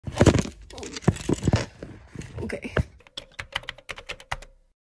Okay.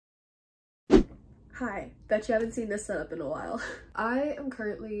 Hi, bet you haven't seen this setup in a while. I am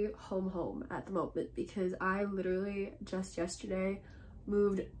currently home at the moment because I literally just yesterday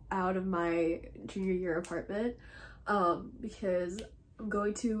moved out of my junior year apartment because I'm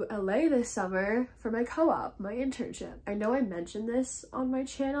going to LA this summer for my co-op, my internship. I know I mentioned this on my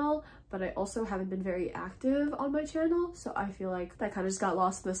channel, but I also haven't been very active on my channel, so I feel like that kind of just got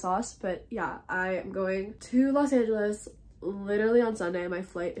lost in the sauce. But yeah, I am going to Los Angeles literally on Sunday. My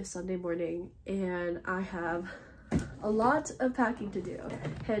flight is Sunday morning and I have a lot of packing to do,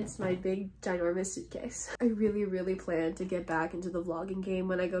 hence my big ginormous suitcase. I really plan to get back into the vlogging game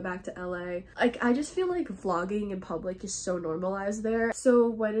when I go back to LA. Like, I just feel like vlogging in public is so normalized there. So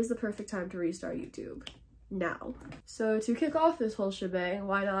when is the perfect time to restart YouTube? Now. So to kick off this whole shebang,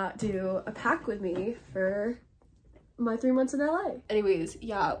 why not do a pack with me for my 3 months in LA. Anyways,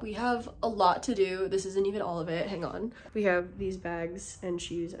 yeah, we have a lot to do. This isn't even all of it. Hang on. We have these bags and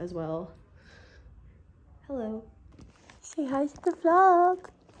shoes as well. Hello. Say hi to the vlog.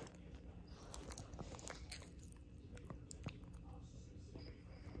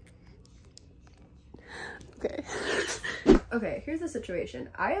 Okay. Okay, here's the situation.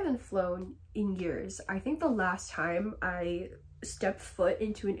 I haven't flown in years. I think the last time I stepped foot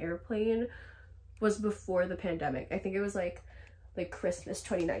into an airplane was before the pandemic. I think it was like Christmas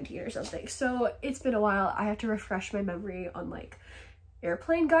 2019 or something. So it's been a while. I have to refresh my memory on like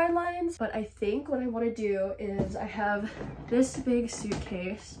airplane guidelines. But I think what I want to do is I have this big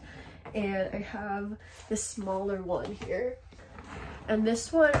suitcase and I have this smaller one here. And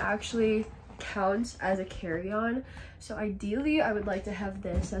this one actually counts as a carry-on. So ideally I would like to have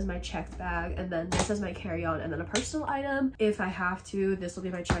this as my checked bag and then this as my carry-on and then a personal item. If I have to, this will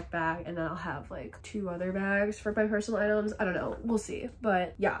be my checked bag and then I'll have like 2 other bags for my personal items. I don't know, we'll see.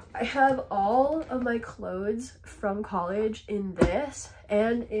 But yeah, I have all of my clothes from college in this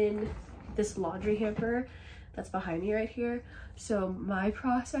and in this laundry hamper that's behind me right here. So my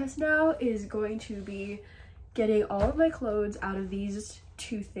process now is going to be getting all of my clothes out of these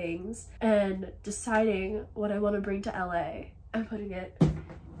 2 things and deciding what I want to bring to LA and putting it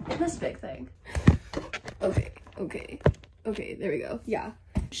in this big thing. Okay, there we go. Yeah,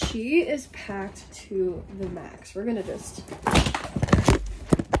 she is packed to the max. We're gonna just...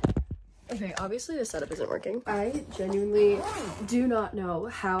 Okay, obviously the setup isn't working. I genuinely do not know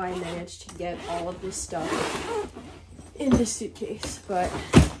how I managed to get all of this stuff in this suitcase, but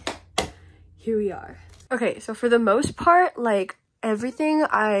here we are. Okay, so for the most part, like, everything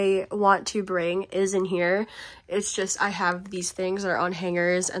I want to bring is in here. It's just I have these things that are on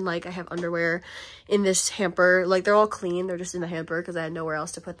hangers and like I have underwear in this hamper. Like, they're all clean. They're just in the hamper because I had nowhere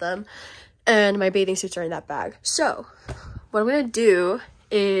else to put them. And my bathing suits are in that bag. So what I'm going to do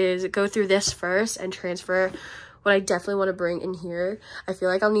is go through this first and transfer what I definitely want to bring in here. I feel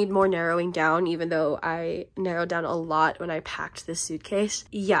like I'll need more narrowing down, even though I narrowed down a lot when I packed this suitcase.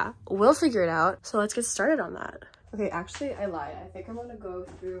 Yeah, we'll figure it out. So let's get started on that. Okay, actually, I lied. I think I'm gonna go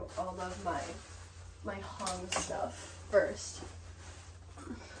through all of my hung stuff first,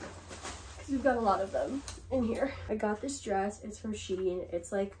 because we've got a lot of them in here. I got this dress. It's from Shein.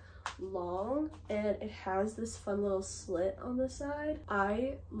 It's like long and it has this fun little slit on the side.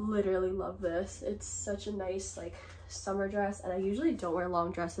 I literally love this. It's such a nice like summer dress, and I usually don't wear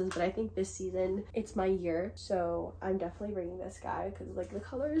long dresses, but I think this season it's my year, so I'm definitely bringing this guy because like the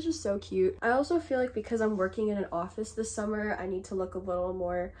color is just so cute. I also feel like because I'm working in an office this summer, I need to look a little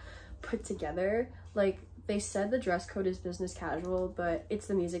more put together. Like, they said the dress code is business casual, but it's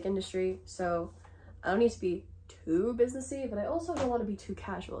the music industry, so I don't need to be too businessy, but I also don't want to be too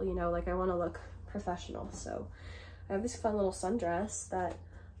casual, you know, like I want to look professional. So I have this fun little sundress that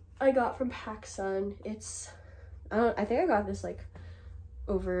I got from PacSun. It's I think I got this like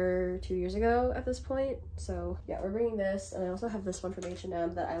over 2 years ago at this point. So yeah, we're bringing this, and I also have this one from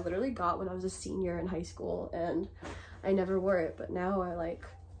H&M that I literally got when I was a senior in high school and I never wore it, but now I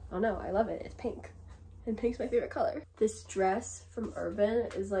don't know, I love it. It's pink. And pink's my favorite color. This dress from Urban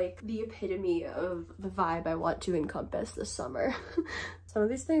is like the epitome of the vibe I want to encompass this summer. Some of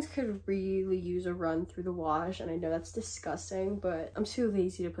these things could really use a run through the wash, and I know that's disgusting, but I'm too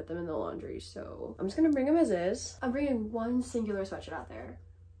lazy to put them in the laundry, so I'm just gonna bring them as is. I'm bringing one singular sweatshirt out there.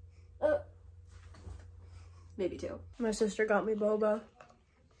 Maybe 2. My sister got me boba.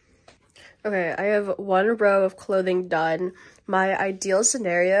 Okay, I have 1 row of clothing done. My ideal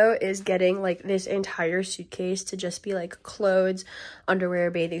scenario is getting like this entire suitcase to just be like clothes,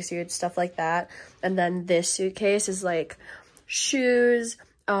 underwear, bathing suits, stuff like that. And then this suitcase is like shoes,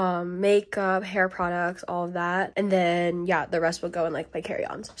 makeup, hair products, all of that. And then yeah, the rest will go in like my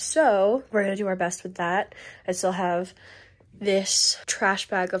carry-ons. So we're gonna do our best with that. I still have this trash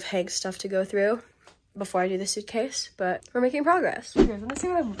bag of Hank stuff to go through before I do the suitcase, but we're making progress. Here's gonna see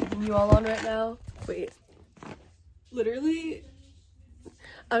what I'm leaving you all on right now. Wait, literally,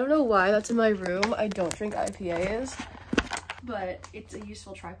 I don't know why that's in my room. I don't drink IPAs, but it's a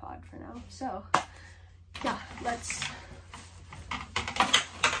useful tripod for now. So yeah, let's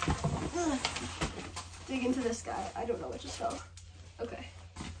dig into this guy. I don't know what just fell. Okay,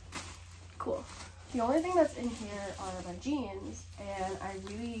 cool. The only thing that's in here are my jeans, and I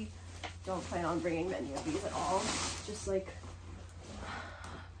really don't plan on bringing many of these at all. Just like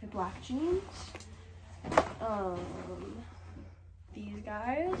my black jeans, these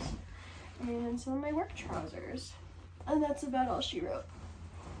guys, and some of my work trousers. And that's about all she wrote.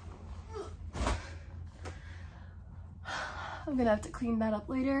 I'm gonna have to clean that up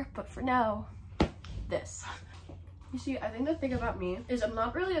later, but for now, this. You see, I think the thing about me is I'm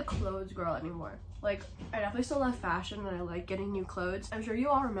not really a clothes girl anymore. Like, I definitely still love fashion and I like getting new clothes. I'm sure you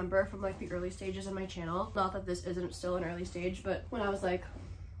all remember from like the early stages of my channel, not that this isn't still an early stage, but when I was like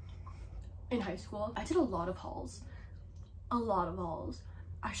in high school, I did a lot of hauls.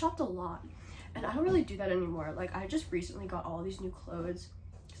 I shopped a lot, and I don't really do that anymore. Like, I just recently got all these new clothes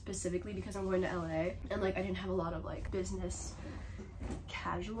specifically because I'm going to LA, and like I didn't have a lot of like business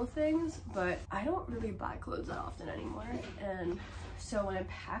casual things, but I don't really buy clothes that often anymore. And so when I'm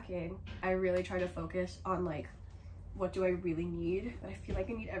packing, I really try to focus on like, what do I really need? But I feel like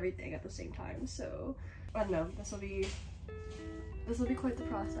I need everything at the same time. So I don't know, this will be quite the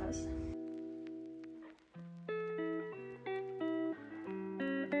process.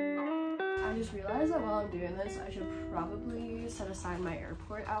 I just realized that while I'm doing this, I should probably set aside my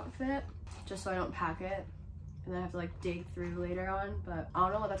airport outfit just so I don't pack it and then I have to like dig through later on, but I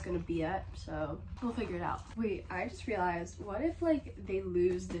don't know what that's gonna be yet, so we'll figure it out. Wait, I just realized, what if like they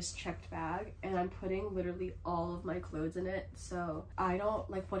lose this checked bag and I'm putting literally all of my clothes in it? So I don't,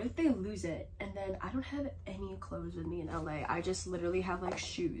 like, what if they lose it and then I don't have any clothes with me in LA? I just literally have like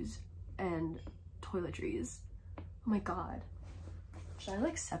shoes and toiletries. Oh my god. Should I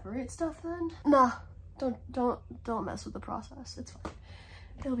like separate stuff then? Nah, don't mess with the process. It's fine.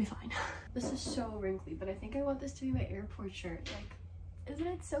 It'll be fine. This is so wrinkly, but I think I want this to be my airport shirt. Like, isn't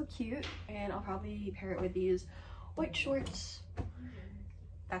it so cute? And I'll probably pair it with these white shorts.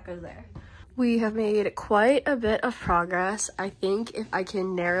 That goes there. We have made quite a bit of progress. I think if I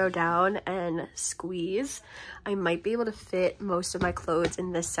can narrow down and squeeze, I might be able to fit most of my clothes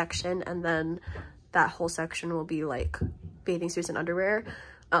in this section, and then that whole section will be like bathing suits and underwear.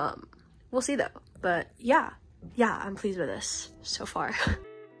 We'll see though. But yeah, I'm pleased with this so far.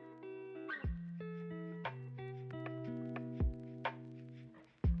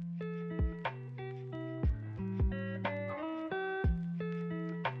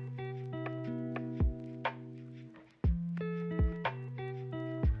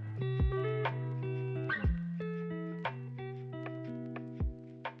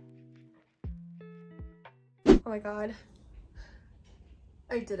 Oh my god,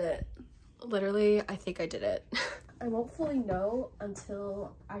 I did it. Literally, I think I did it. I won't fully know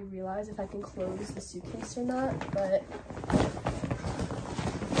until I realize if I can close the suitcase or not, but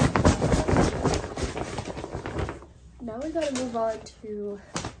now we gotta move on to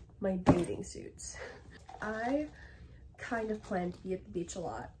my bathing suits. I kind of plan to be at the beach a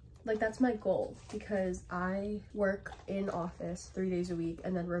lot. Like, that's my goal, because I work in office 3 days a week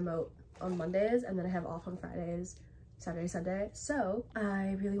and then remote on Mondays, and then I have off on Fridays, Saturday, Sunday. So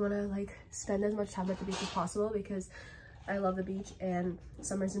I really want to like spend as much time at the beach as possible because I love the beach, and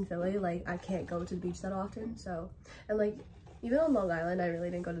summers in Philly, like I can't go to the beach that often. So, and like even on Long Island, I really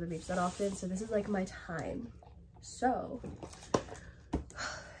didn't go to the beach that often. So this is like my time. So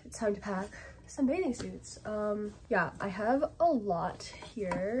it's time to pack some bathing suits. Yeah, I have a lot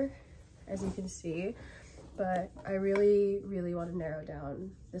here, as you can see, but I really want to narrow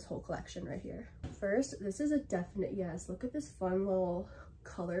down this whole collection right here. First, this is a definite yes. Look at this fun little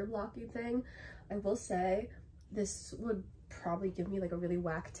color blocking thing. I will say this would probably give me like a really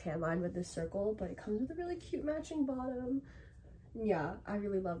whack tan line with this circle, but it comes with a really cute matching bottom. Yeah, I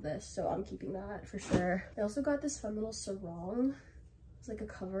really love this, so I'm keeping that for sure. I also got this fun little sarong. It's like a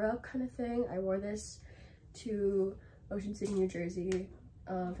cover-up kind of thing. I wore this to Ocean City, New Jersey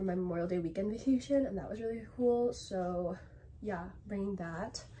for my Memorial Day weekend vacation, and that was really cool. So yeah, bringing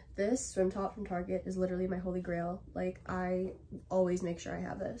that. This swim top from Target is literally my holy grail. Like, I always make sure I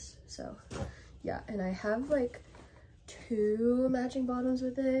have this. So yeah, and I have like 2 matching bottoms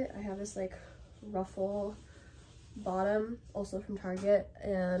with it. I have this like ruffle bottom, also from Target,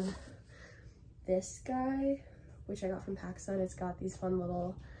 and this guy, which I got from PacSun. It's got these fun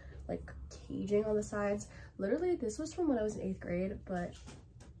little like caging on the sides. Literally, this was from when I was in 8th grade, but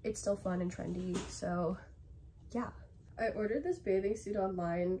it's still fun and trendy, so yeah. I ordered this bathing suit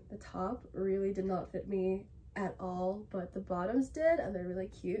online. The top really did not fit me at all, but the bottoms did, and they're really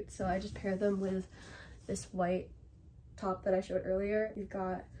cute, so I just paired them with this white top that I showed earlier. We've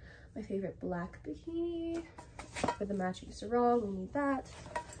got my favorite black bikini with the matching sarong. We need that.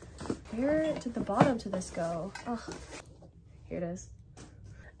 Where did the bottom to this go? Oh, here it is.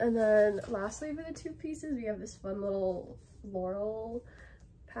 And then lastly, for the 2 pieces, we have this fun little floral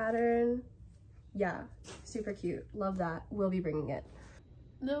pattern. Yeah, super cute. Love that. We'll be bringing it.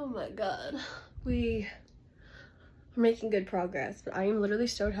 Oh my god. We are making good progress, but I am literally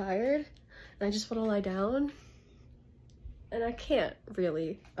so tired and I just want to lie down. And I can't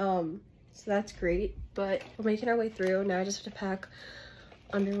really. So that's great, but we're making our way through. Now I just have to pack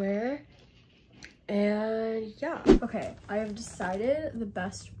underwear. And yeah. Okay, I have decided the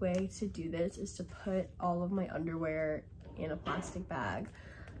best way to do this is to put all of my underwear in a plastic bag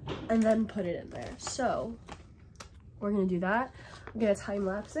and then put it in there. So we're gonna do that. I'm gonna time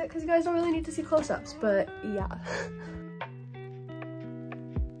lapse it because you guys don't really need to see close-ups, but yeah.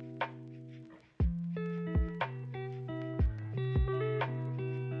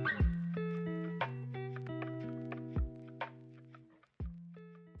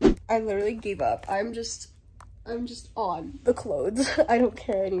 I literally gave up. I'm just on the clothes. I don't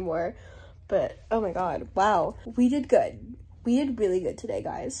care anymore. But oh my god, wow. We did good. We did really good today,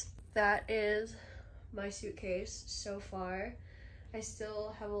 guys. That is my suitcase so far. I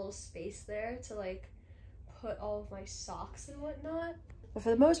still have a little space there to like put all of my socks and whatnot. But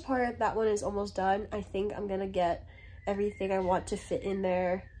for the most part, that one is almost done. I think I'm gonna get everything I want to fit in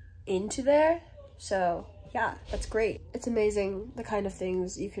there into there. So yeah, that's great. It's amazing the kind of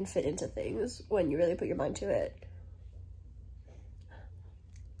things you can fit into things when you really put your mind to it.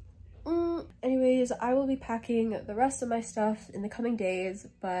 Anyways, I will be packing the rest of my stuff in the coming days,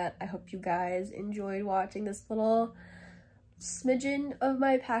 but I hope you guys enjoyed watching this little smidgen of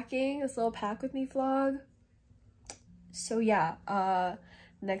my packing, this little pack with me vlog. So yeah,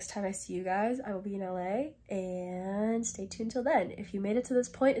 next time I see you guys, I will be in LA, and stay tuned till then. If you made it to this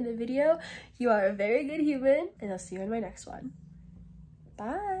point in the video, you are a very good human, and I'll see you in my next one.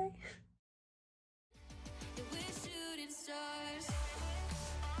 Bye!